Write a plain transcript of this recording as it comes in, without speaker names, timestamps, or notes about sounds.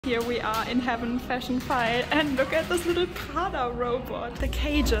Here we are in heaven, Fashionphile, and look at this little Prada robot. The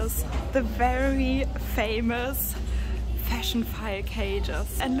cages, the very famous Fashionphile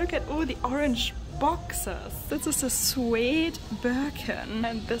cages. And look at all the orange boxes. This is a suede Birkin,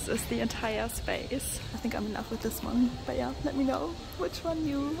 and this is the entire space. I think I'm in love with this one, but yeah, let me know which one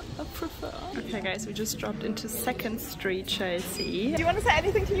you prefer. Okay guys, we just dropped into 2nd Street, Chelsea. Do you want to say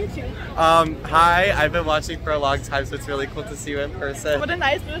anything to YouTube? Hi, I've been watching for a long time, so it's really cool to see you in person. What a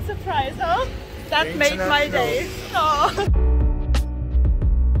nice little surprise, huh? That made my day. Oh.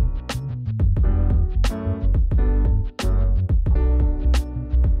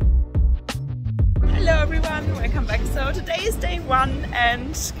 Hello everyone, welcome back. So today is day 1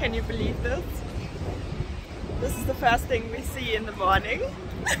 and can you believe this? This is the first thing we see in the morning.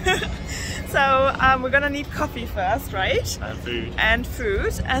 So we're gonna need coffee first, right? And food. And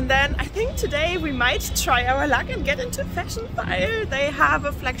food. And then I think today we might try our luck and get into Fashionphile. They have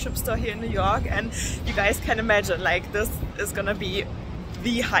a flagship store here in New York, and you guys can imagine, like, this is gonna be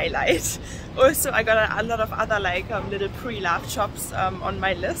the highlight. Also, I got a lot of other like little pre-love shops on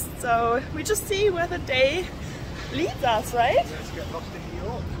my list. So we just see where the day leads us, right? Let's get lost in New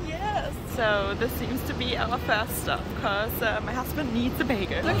York. Yes. So this seems to be our first stop because my husband needs a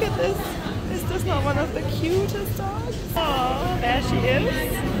bagel. Look at this. Is this not one of the cutest dogs? Oh, there she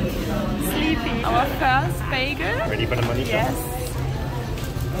is. Sleepy. Our first bagel. Ready for the money? Yes.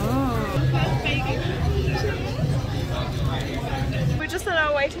 Oh. First bagel. We're just on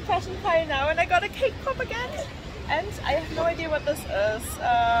our way to Fashionphile now, and I got a cake pop again. And I have no idea what this is.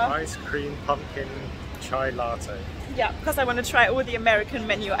 Ice cream pumpkin chai latte. Yeah, because I want to try all the American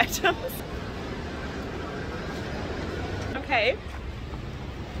menu items. Okay.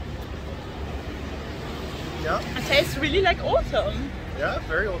 Yeah. It tastes really like autumn. Yeah,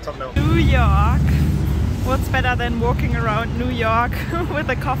 very autumnal. New York. What's better than walking around New York with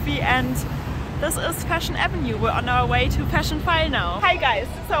a coffee? And this is Fashion Avenue. We're on our way to Fashionphile now. Hi guys.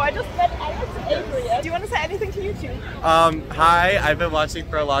 So I just met Alex and Adrian. Do you want to say anything to YouTube? Hi, I've been watching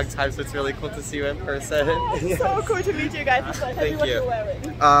for a long time, so it's really cool to see you in person. Oh, it's so cool to meet you guys. Tell me what you're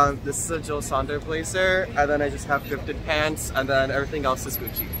wearing. This is a Jill Sander blazer, and then I just have thrifted pants, and then everything else is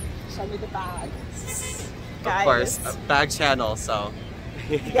Gucci. Show me the bag. Of course, bag channel, so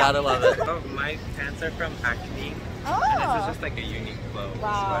you gotta love it. Oh, my pants are from Acne. Oh. And this is just like a unique flow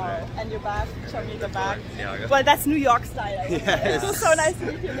sweater. And your bag? Show me the bag. Yeah, well, that's New York style, I would say. Yes. It was so nice to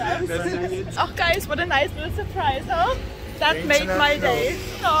meet you guys. Oh guys, what a nice little surprise, huh? That made my day.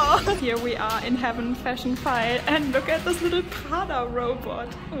 Oh. Here we are in heaven, Fashionphile, and look at this little Prada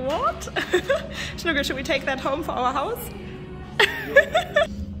robot. What? Should we take that home for our house?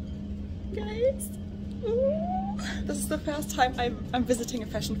 Guys. Ooh. This is the first time I'm visiting a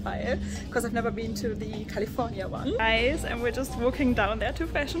Fashionphile because I've never been to the California one. Guys, and we're just walking down there to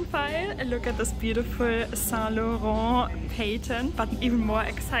Fashionphile and look at this beautiful Saint Laurent patent, but even more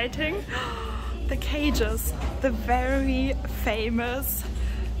exciting, the cages, the very famous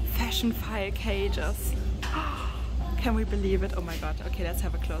Fashionphile cages. Can we believe it? Oh my god. Okay, let's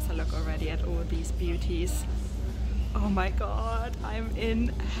have a closer look already at all these beauties. Oh my god, I'm in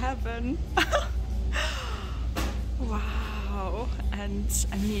heaven. Wow, and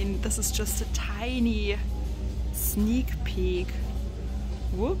I mean, this is just a tiny sneak peek,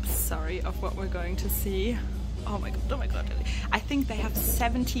 whoops, sorry, of what we're going to see. Oh my god, I think they have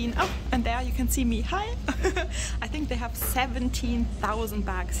 17, oh, and there you can see me, hi! I think they have 17,000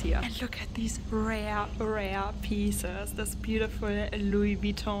 bags here. And look at these rare pieces, this beautiful Louis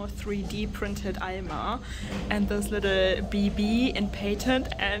Vuitton 3D printed Alma, and this little BB in patent,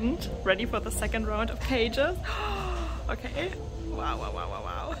 and ready for the second round of cages. Okay,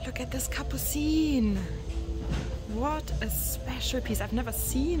 wow, look at this capucine. What a special piece. I've never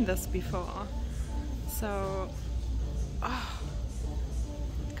seen this before. So, oh,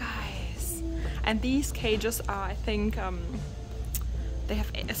 guys. And these cages are, I think, they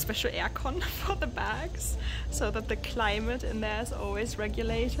have a special aircon for the bags so that the climate in there is always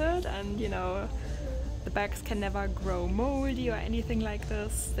regulated, and you know, the bags can never grow moldy or anything like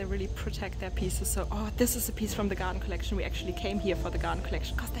this. They really protect their pieces. So, oh, this is a piece from the Garden collection. We actually came here for the Garden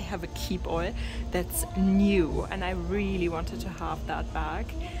collection because they have a keep all that's new, and I really wanted to have that bag.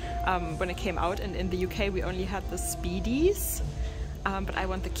 When it came out, and in the UK we only had the Speedies, but I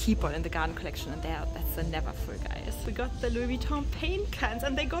want the keep all in the Garden collection, and that's the never full, guys. We got the Louis Vuitton paint cans,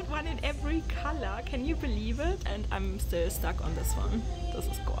 and they got one in every color. Can you believe it? And I'm still stuck on this one. This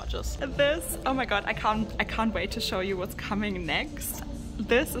is gorgeous. This, oh my god, I can't wait to show you what's coming next.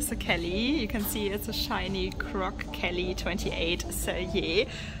 This is a Kelly. You can see it's a shiny Croc Kelly 28 Cellier.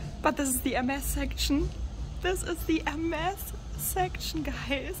 But this is the MS section. This is the Hermes section,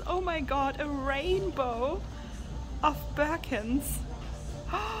 guys. Oh my god, a rainbow of Birkins.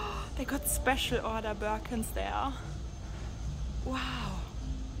 They got special order Birkins there. Wow.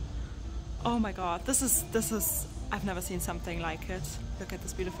 Oh my god, this is I've never seen something like it. Look at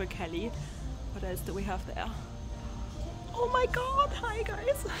this beautiful Kelly. What else do we have there? Oh my god, hi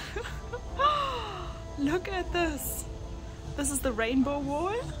guys. Look at this. This is the rainbow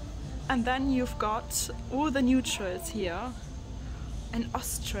wall, and then you've got all the neutrals here. An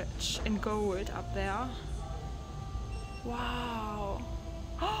ostrich in gold up there. Wow.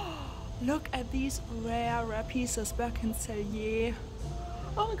 Look at these rare pieces, Birkin Cellier.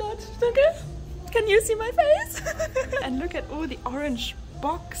 Oh my god, look at, can you see my face? And look at all the orange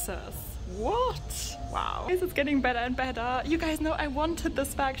boxes. What? Wow. It's getting better and better. You guys know I wanted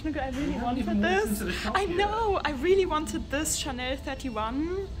this bag. Look, I really wanted this. I know, I really wanted this Chanel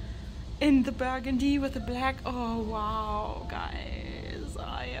 31 in the burgundy with the black. Oh wow, guys,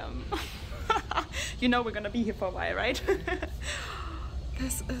 I am... You know we're gonna be here for a while, right?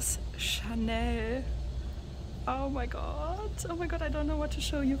 This is Chanel. Oh my god, I don't know what to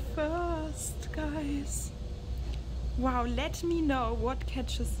show you first, guys. Wow, let me know what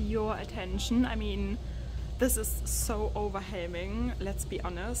catches your attention. I mean, this is so overwhelming, let's be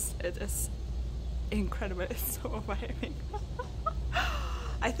honest. It is incredible, it's so overwhelming.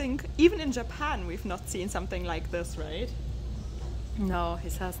 I think even in Japan we've not seen something like this, right? No, he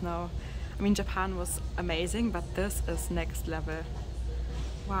says no. I mean, Japan was amazing, but this is next level.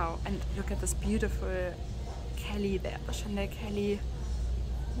 Wow, and look at this beautiful Kelly there, the Chanel Kelly.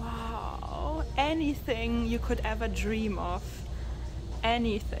 Wow, anything you could ever dream of.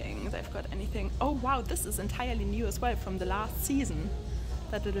 Anything, they've got anything. Oh wow, this is entirely new as well from the last season.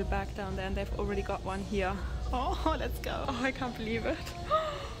 That little bag down there, and they've already got one here. Oh, let's go. Oh, I can't believe it.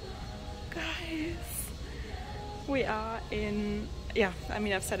 Guys, we are in, yeah, I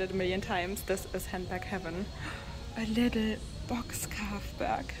mean, I've said it a million times, this is handbag heaven. A little boxcarf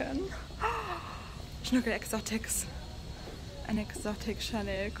Birkin. Schnuggle exotics. An exotic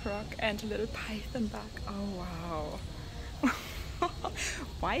Chanel croc and a little python bag. Oh wow.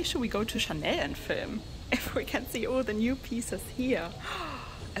 Why should we go to Chanel and film if we can see all the new pieces here?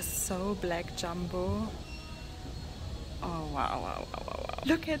 A so black jumbo. Oh wow.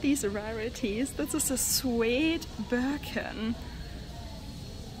 Look at these rarities. This is a suede Birkin.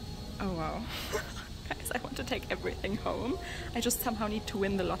 Oh wow. Guys, I want to take everything home. I just somehow need to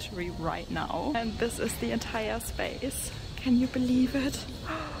win the lottery right now. And this is the entire space. Can you believe it?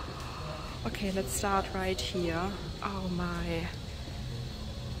 Okay, let's start right here. Oh my.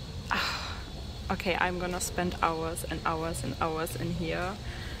 Okay, I'm gonna spend hours and hours and hours in here.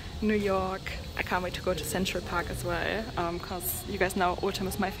 New York. I can't wait to go to Central Park as well, because you guys know autumn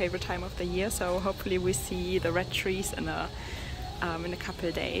is my favorite time of the year, so hopefully we see the red trees in a couple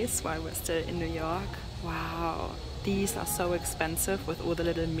of days while we're still in New York. Wow, these are so expensive with all the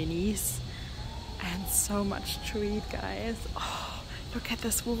little minis. And so much to eat, guys. Oh, look at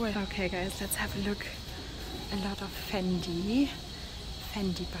this wall. Okay, guys, let's have a look. A lot of Fendi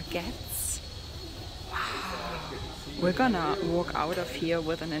baguettes. Wow. We're gonna walk out of here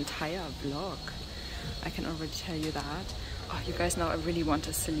with an entire vlog. I can already tell you that. Oh, you guys know I really want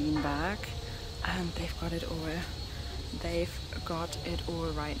a Celine bag. And they've got it all. They've got it all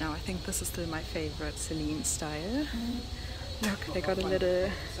right now. I think this is still my favorite Celine style. Look, they got a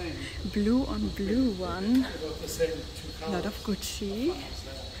little blue on blue one. A lot of Gucci.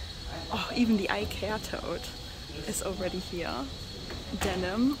 Oh, even the IKEA tote is already here.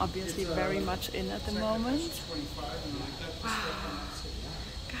 Denim, obviously very much in at the moment. Wow.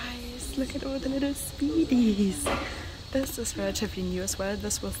 Guys, look at all the little speedies. This is relatively new as well.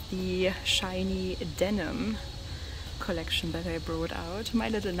 This was the shiny denim collection that I brought out. My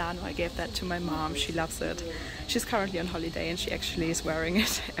little nano, I gave that to my mom. She loves it. She's currently on holiday and she actually is wearing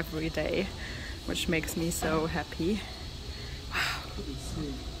it every day, which makes me so happy. Wow.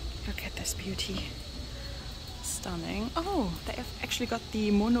 Look at this beauty. Stunning. Oh, they have actually got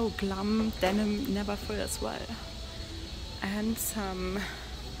the monoglam denim Neverfull as well. And some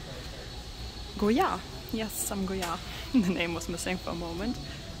Goya. Yes, some Goya. The name was missing for a moment.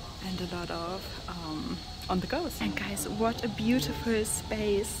 And a lot of on the go. And guys, what a beautiful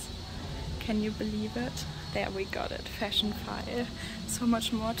space. Can you believe it? There we got it. Fashionphile. So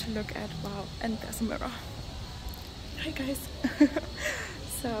much more to look at. Wow. And there's a mirror. Hi guys.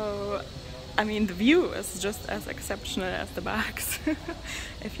 So, I mean, the view is just as exceptional as the bags.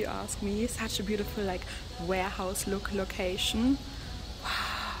 If you ask me. Such a beautiful like warehouse look location.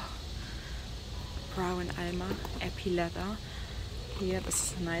 Wow. Brown Alma, Epi leather. Here,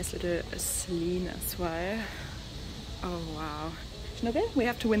 this is a nice little sling as well. Oh wow. Chanel, we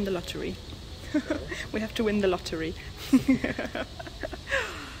have to win the lottery. We have to win the lottery.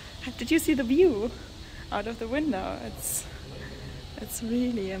 Did you see the view out of the window? It's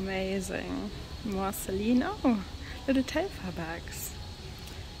really amazing. More sling. Oh, little Telfa bags.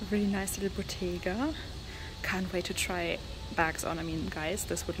 A really nice little Bottega. Can't wait to try bags on. I mean, guys,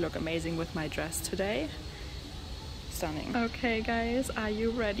 this would look amazing with my dress today. Stunning. Okay, guys, are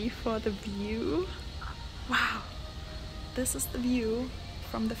you ready for the view? Wow, this is the view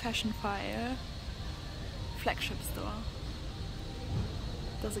from the FASHIONPHILE flagship store.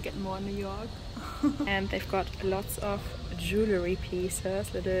 Does it get more New York? And they've got lots of jewelry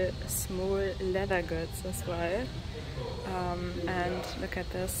pieces, little small leather goods as well. And look at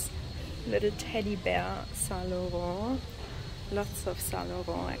this little teddy bear Saint Laurent. Lots of Saint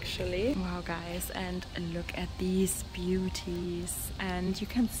Laurent actually. Wow, guys, and look at these beauties. And you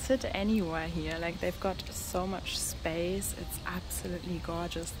can sit anywhere here. Like, they've got so much space. It's absolutely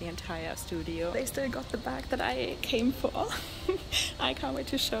gorgeous, the entire studio. They still got the bag that I came for. I can't wait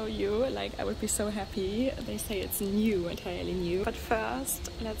to show you. Like, I would be so happy. They say it's new, entirely new. But first,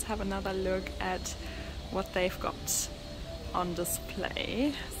 let's have another look at what they've got on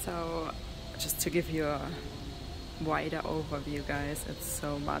display. So, just to give you a wider overview, guys, it's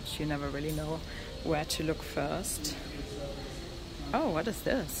so much, you never really know where to look first. Oh, what is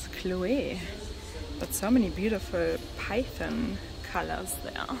this? Chloe. But so many beautiful python colors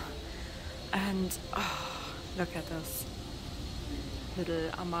there. And oh, look at this little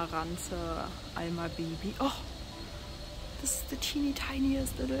Amarante Alma Baby. Oh, this is the teeny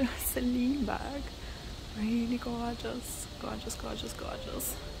tiniest little Celine bag. Really gorgeous, gorgeous, gorgeous,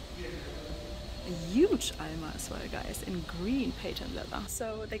 gorgeous. A huge Alma as well, guys, in green patent leather.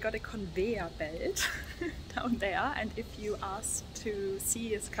 So they got a conveyor belt down there, and if you ask to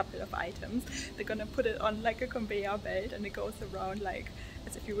see a couple of items, they're gonna put it on like a conveyor belt, and it goes around like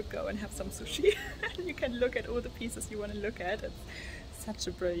as if you would go and have some sushi. And you can look at all the pieces you want to look at. It's such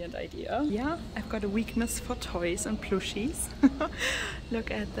a brilliant idea. Yeah, I've got a weakness for toys and plushies.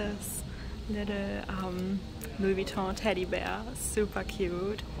 Look at this little Louis Vuitton teddy bear, super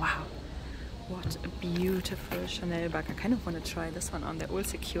cute. Wow. What a beautiful Chanel bag. I kind of want to try this one on. They're all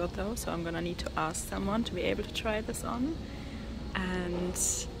secured though, so I'm gonna need to ask someone to be able to try this on. And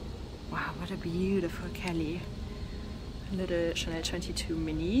wow, what a beautiful Kelly. Little Chanel 22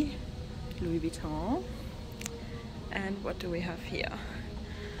 Mini Louis Vuitton. And what do we have here?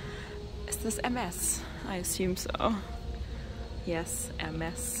 Is this MS? I assume so. Yes,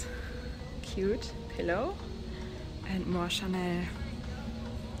 MS. Cute pillow. And more Chanel.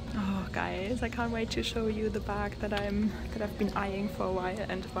 Oh, guys, I can't wait to show you the bag that I've been eyeing for a while,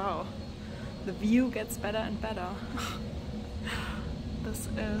 and wow, the view gets better and better. This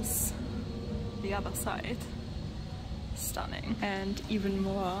is the other side. Stunning. And even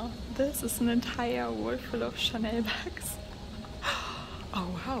more, this is an entire wall full of Chanel bags.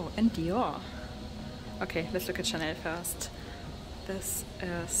 Oh wow, and DIOR. Okay, let's look at Chanel first. This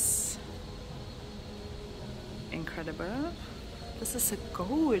is incredible. This is a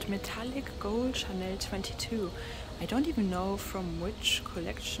gold, metallic gold Chanel 22. I don't even know from which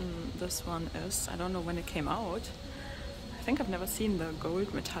collection this one is. I don't know when it came out. I think I've never seen the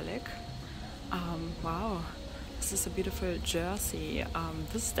gold metallic. Wow, this is a beautiful jersey.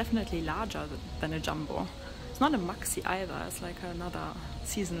 This is definitely larger than a jumbo. It's not a maxi either, it's like another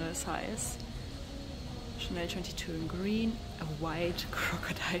seasonal size. Chanel 22 in green, a white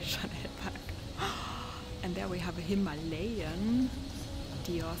crocodile Chanel bag. And there we have a Himalayan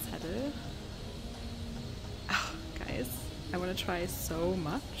DIOR saddle. Oh, guys, I want to try so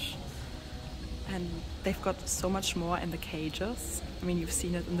much. And they've got so much more in the cages. I mean, you've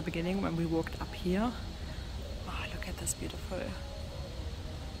seen it in the beginning when we walked up here. Oh, look at this beautiful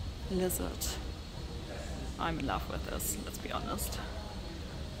lizard. I'm in love with this, let's be honest.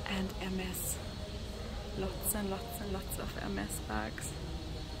 And Hermes. Lots and lots and lots of Hermes bags.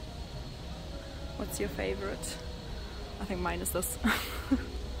 What's your favorite? I think mine is this.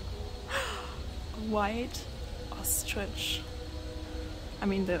 White ostrich. I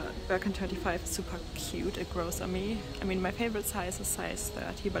mean, the Birkin 35 is super cute, it grows on me. I mean, my favorite size is size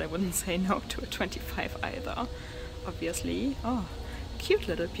 30, but I wouldn't say no to a 25 either, obviously. Oh, cute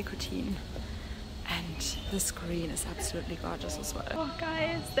little picotine. And this green is absolutely gorgeous as well. Oh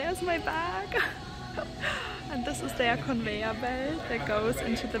guys, there's my bag. And this is their conveyor belt that goes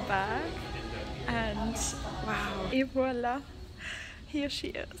into the bag. And wow, et voila, here she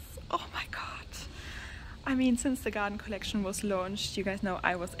is. Oh my god, I mean, since the Garden collection was launched, you guys know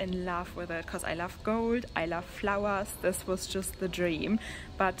I was in love with it because I love gold, I love flowers. This was just the dream.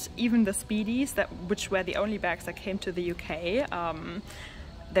 But even the Speedies, which were the only bags that came to the UK,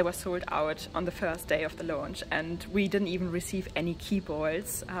 they were sold out on the first day of the launch, and we didn't even receive any key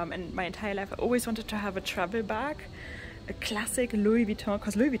balls. And my entire life I always wanted to have a travel bag, a classic Louis Vuitton,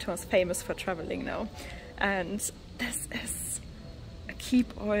 because Louis Vuitton is famous for traveling now. And this is a key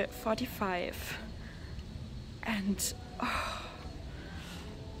ball 45. And oh,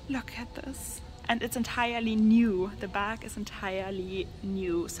 look at this. And it's entirely new. The bag is entirely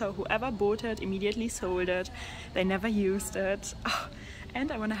new. So whoever bought it immediately sold it. They never used it. Oh,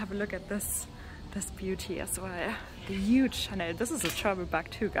 and I want to have a look at this beauty as well. The huge Chanel. This is a travel bag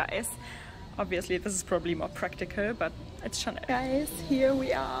too, guys. Obviously this is probably more practical, but it's Chanel. Guys, here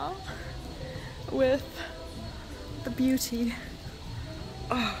we are with the beauty.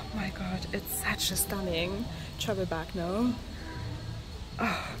 Oh my god, it's such a stunning travel bag now.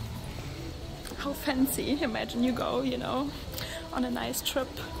 Oh, how fancy. Imagine you go, you know, on a nice trip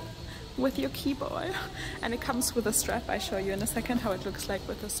with your key ball, and it comes with a strap. I show you in a second how it looks like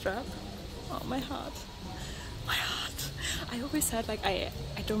with a strap. Oh, my heart. My heart. I always said, like, I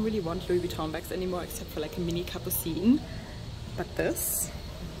don't really want Louis Vuitton bags anymore except for like a mini capucine, but this,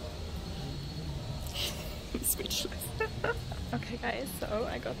 I'm speechless. Okay guys, so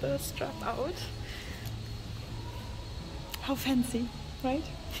I got the strap out. How fancy, right?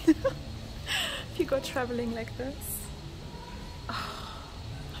 If you go traveling like this. Oh,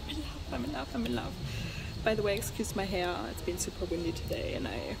 I'm in love, I'm in love, I'm in love. By the way, excuse my hair, it's been super windy today and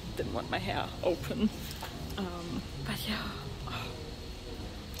I didn't want my hair open. But yeah, oh,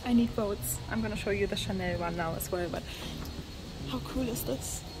 I need boats. I'm gonna show you the Chanel one now as well, but how cool is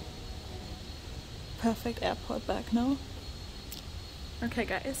this? Perfect airport bag, no? Okay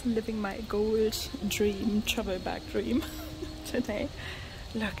guys, I'm living my gold dream, travel bag dream today.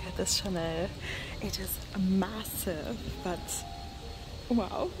 Look at this Chanel. It is massive, but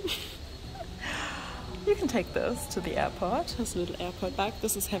wow. You can take this to the airport, this little airport bag.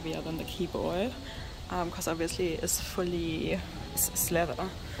 This is heavier than the key ball, because obviously it's leather.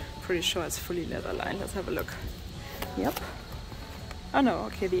 Pretty sure it's fully leather lined. Let's have a look. Yep. Oh no,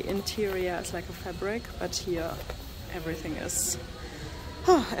 okay, the interior is like a fabric, but here everything is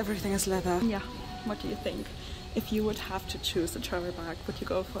leather. Yeah, what do you think? If you would have to choose a travel bag, would you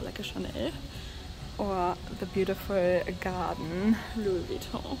go for like a Chanel or the beautiful Garden Louis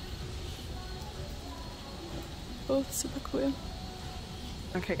Vuitton? Both super cool.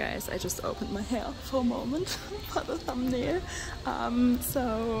 Okay guys, I just opened my hair for a moment for the thumbnail.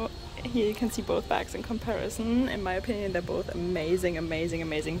 So here you can see both bags in comparison. In my opinion, they're both amazing, amazing,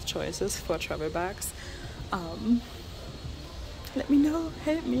 amazing choices for travel bags. Let me know,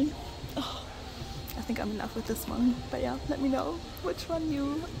 help me. Oh, I think I'm in love with this one, but yeah, let me know which one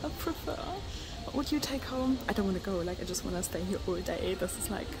you prefer. What would you take home? I don't want to go, like I just want to stay here all day. This is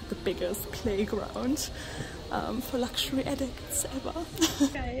like the biggest playground for luxury addicts ever.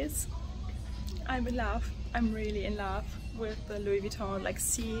 Guys, I'm in love. I'm really in love with the Louis Vuitton, like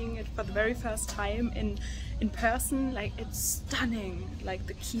seeing it for the very first time in person. Like it's stunning, like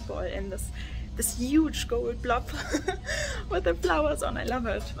the key ball and this huge gold blob with the flowers on. I love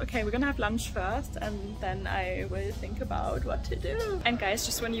it. Okay, we're gonna have lunch first and then I will think about what to do. And guys,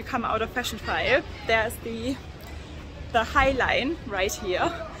 just when you come out of FASHIONPHILE, there's the High Line right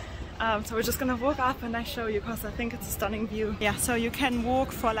here. So we're just gonna walk up and I show you because I think it's a stunning view. Yeah, so you can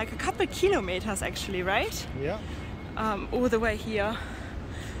walk for like a couple kilometers actually, right? Yeah. All the way here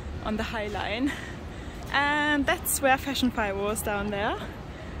on the High Line. And that's where FASHIONPHILE was, down there.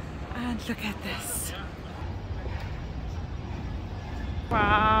 And look at this.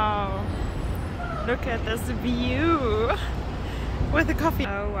 Wow. Look at this view with a coffee.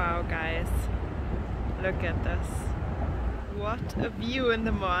 Oh wow, guys. Look at this. What a view in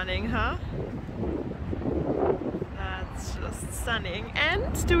the morning, huh? That's just stunning.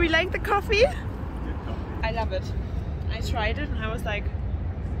 And do we like the coffee? Good coffee. I love it. I tried it and I was like...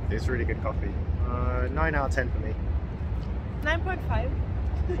 It's really good coffee. 9 out of 10 for me. 9.5.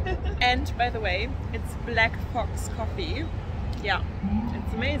 And by the way, it's Black Fox coffee. Yeah,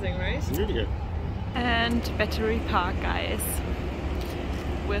 it's amazing, right? It's really good. And Battery Park, guys,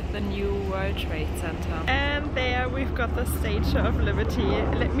 with the new World Trade Center. And there we've got the Statue of Liberty.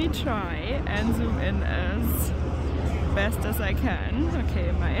 Let me try and zoom in as best as I can.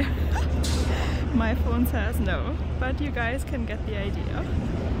 Okay, my phone says no, but you guys can get the idea.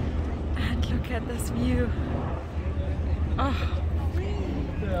 And look at this view. Oh.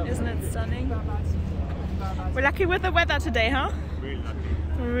 Isn't it stunning? We're lucky with the weather today, huh? Really lucky.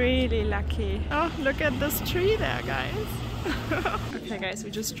 Really lucky. Oh, look at this tree there, guys. Okay guys, we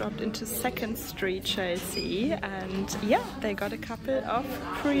just dropped into 2nd Street Chelsea, and yeah, they got a couple of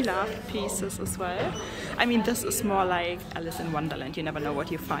pre-loved pieces as well. I mean, this is more like Alice in Wonderland, you never know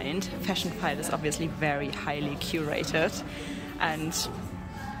what you find. Fashionphile is obviously very highly curated, and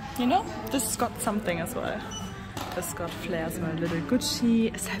you know, this has got something as well. This got flair as well, a little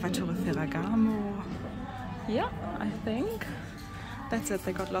Gucci, Salvatore Ferragamo. Yeah, I think that's it.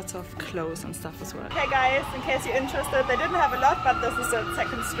 They got lots of clothes and stuff as well. Okay guys, in case you're interested, they didn't have a lot, but this is at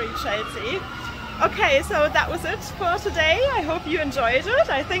 2nd Street Chelsea. Okay, so that was it for today. I hope you enjoyed it.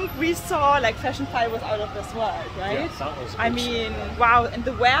 I think we saw like Fashionphile was out of this world, right? Yeah, that was I mean, wow, and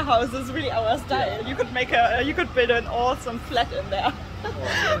the warehouse is really our style. Yeah. You could build an awesome flat in there,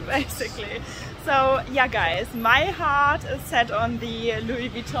 basically. So yeah guys, my heart is set on the Louis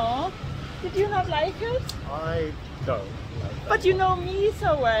Vuitton. Did you not like it? I don't. But you know me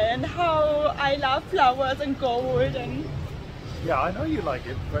so well, and how I love flowers and gold and... Yeah, I know you like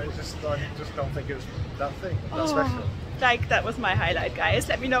it, but it's just, I just don't think it's that thing, that special. Like, that was my highlight, guys.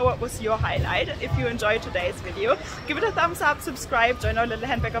 Let me know what was your highlight. If you enjoyed today's video, give it a thumbs up, subscribe, join our little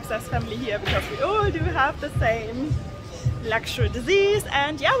handbag obsessed family here, because we all do have the same luxury disease.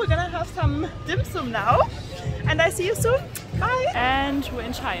 And yeah, we're gonna have some dim sum now. And I see you soon. Bye. And we're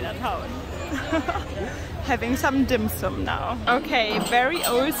in Chinatown. Having some dim sum now. Okay, very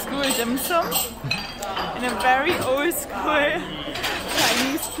old school dim sum in a very old school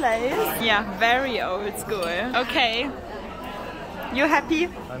Chinese place. Yeah, very old school. Okay, you happy?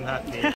 I'm happy.